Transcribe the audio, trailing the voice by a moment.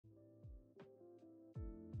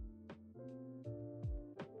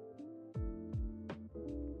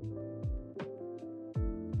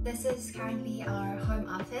This is currently our home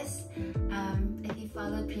office. If you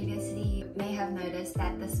followed previously, you may have noticed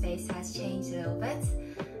that the space has changed a little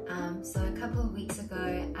bit. So a couple of weeks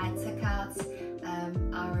ago, I took out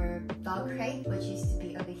our dog crate, which used to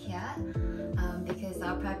be over here, because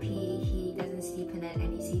our puppy, he doesn't sleep in it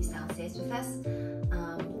and he sleeps downstairs with us.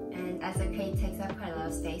 And as the crate takes up quite a lot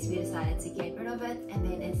of space, we decided to get rid of it, and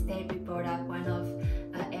then instead we brought up one of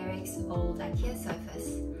Eric's old IKEA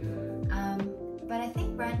sofas. But I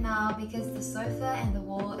think right now, because the sofa and the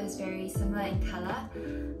wall is very similar in color,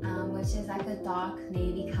 which is like a dark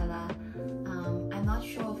navy color, I'm not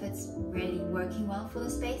sure if it's really working well for the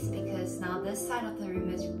space, because now this side of the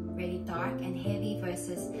room is really dark and heavy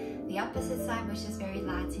versus the opposite side, which is very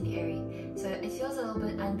light and airy. So it feels a little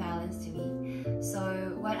bit unbalanced to me. So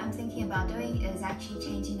what I'm thinking about doing is actually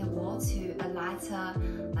changing the wall to a lighter,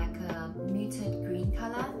 like a muted green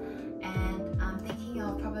color. And I'm thinking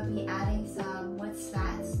of probably adding some wood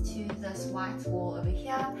slats to this white wall over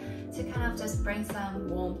here to kind of just bring some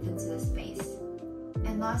warmth into the space.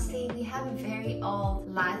 And lastly, we have a very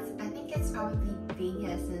old light. I think it's probably been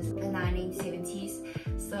here since the 1970s.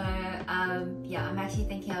 So yeah, I'm actually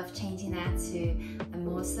thinking of changing that to a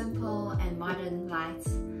more simple and modern light.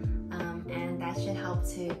 And that should help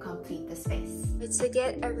to complete the space. To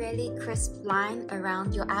get a really crisp line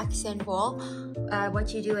around your accent wall,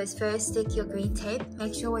 what you do is first stick your green tape.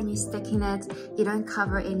 Make sure when you're sticking it, you don't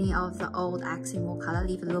cover any of the old accent wall color,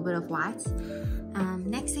 leave a little bit of white.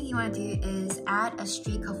 Next thing you want to do is add a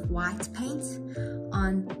streak of white paint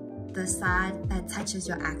on the side that touches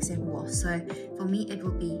your accent wall. So for me, it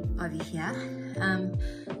will be over here.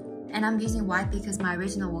 And I'm using white because my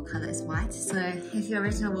original wall color is white. So if your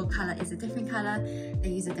original wall color is a different color,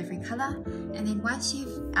 then use a different color. And then once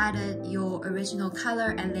you've added your original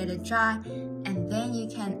color and let it dry, and then you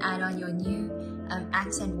can add on your new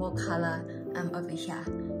accent wall color over here.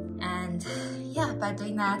 And yeah, by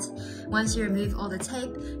doing that, once you remove all the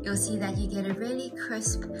tape, you'll see that you get a really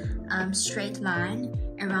crisp, straight line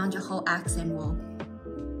around your whole accent wall.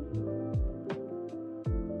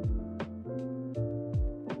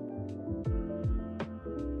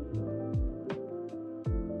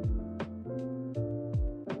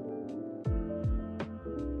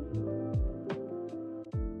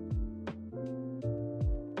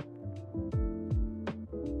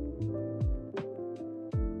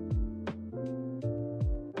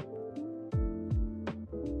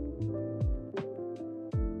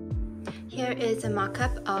 Here is a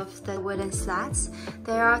mock-up of the wooden slats.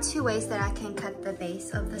 There are two ways that I can cut the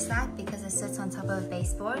base of the slat because it sits on top of a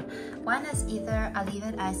baseboard. One is either I leave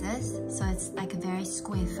it as is, so it's like a very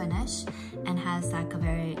square finish and has like a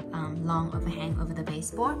very long overhang over the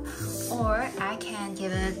baseboard, or I can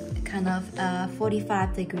give it kind of a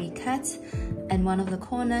 45-degree cut in one of the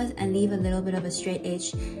corners and leave a little bit of a straight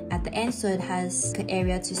edge at the end so it has an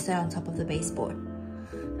area to sit on top of the baseboard.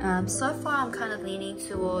 So far I'm kind of leaning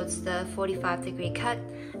towards the 45-degree cut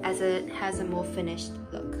as it has a more finished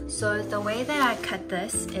look. So the way that I cut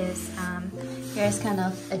this is, here's kind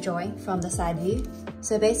of a drawing from the side view.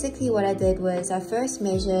 So basically what I did was I first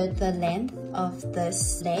measured the length of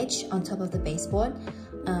this ledge on top of the baseboard.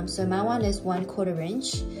 So my one is 1/4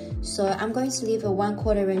 inch. So I'm going to leave a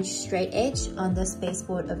 1/4 inch straight edge on this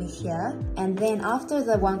baseboard over here. And then after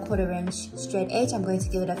the 1/4 inch straight edge, I'm going to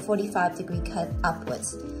give it a 45-degree cut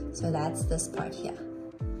upwards. So that's this part here.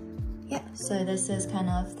 Yeah, so this is kind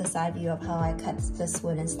of the side view of how I cut this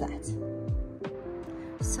wooden slat.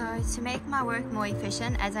 So to make my work more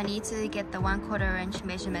efficient, as I need to get the 1/4 inch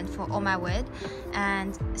measurement for all my wood,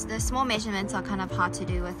 and the small measurements are kind of hard to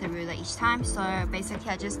do with a ruler each time. So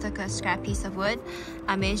basically I just took a scrap piece of wood,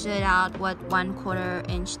 I measured out what 1/4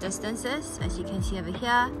 inch distance is, as you can see over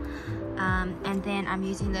here, and then I'm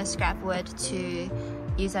using the scrap wood to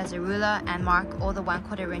use as a ruler and mark all the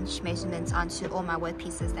 1/4 inch measurements onto all my wood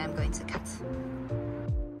pieces that I'm going to cut.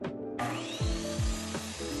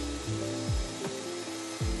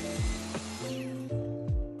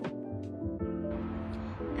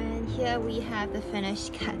 Here we have the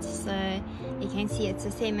finished cut. So you can see it's the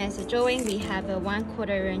same as the drawing. We have a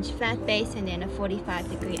 1/4 inch flat base and then a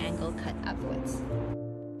 45-degree angle cut upwards.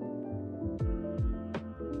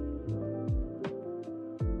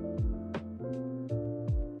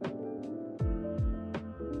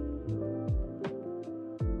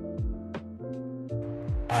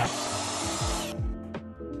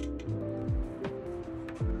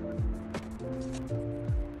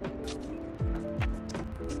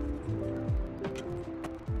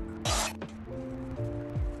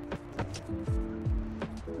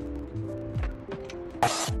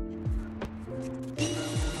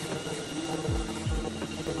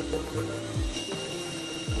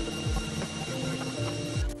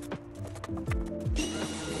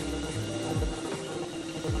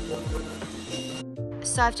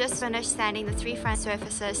 So I've just finished sanding the 3 front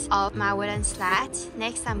surfaces of my wooden slat.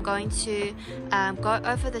 Next I'm going to go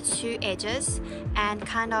over the 2 edges and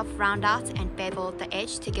kind of round out and bevel the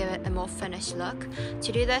edge to give it a more finished look.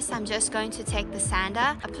 To do this, I'm just going to take the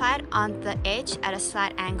sander, apply it on the edge at a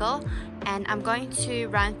slight angle, and I'm going to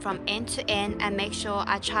run from end to end and make sure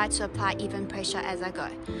I try to apply even pressure as I go.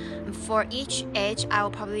 For each edge, I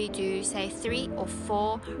will probably do say 3 or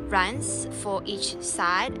 4 runs for each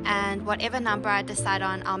side, and whatever number I decide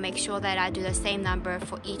on, I'll make sure that I do the same number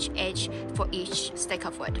for each edge for each stick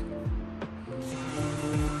of wood.